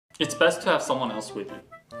it's best to have someone else with you.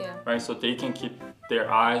 Yeah. Right? So they can keep their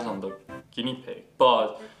eyes on the guinea pig.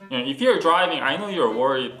 But you know, if you're driving, I know you're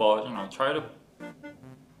worried, but you know, try to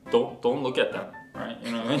don't look at them. Right?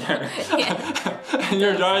 You know, when you're, when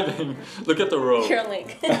you're driving, look at the road. You're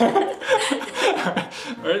like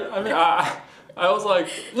Right? I mean, I was like,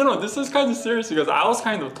 you know, this is kind of serious because I was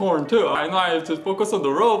kind of torn too. I know I have to focus on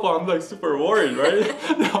the road, but I'm like super worried, right?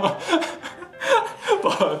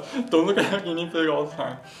 But don't look at the guinea pig all the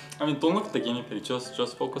time. I mean, don't look at the guinea pig.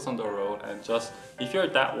 Just focus on the road, and just if you're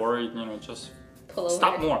that worried, you know, just pull over.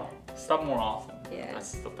 Stop more. Stop more often. Yeah.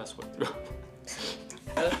 That's the best way to go.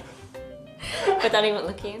 Without even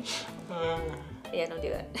looking. Yeah, don't do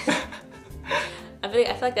that. I feel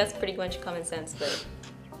like that's pretty much common sense, but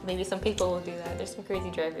maybe some people will do that. There's some crazy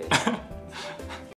drivers.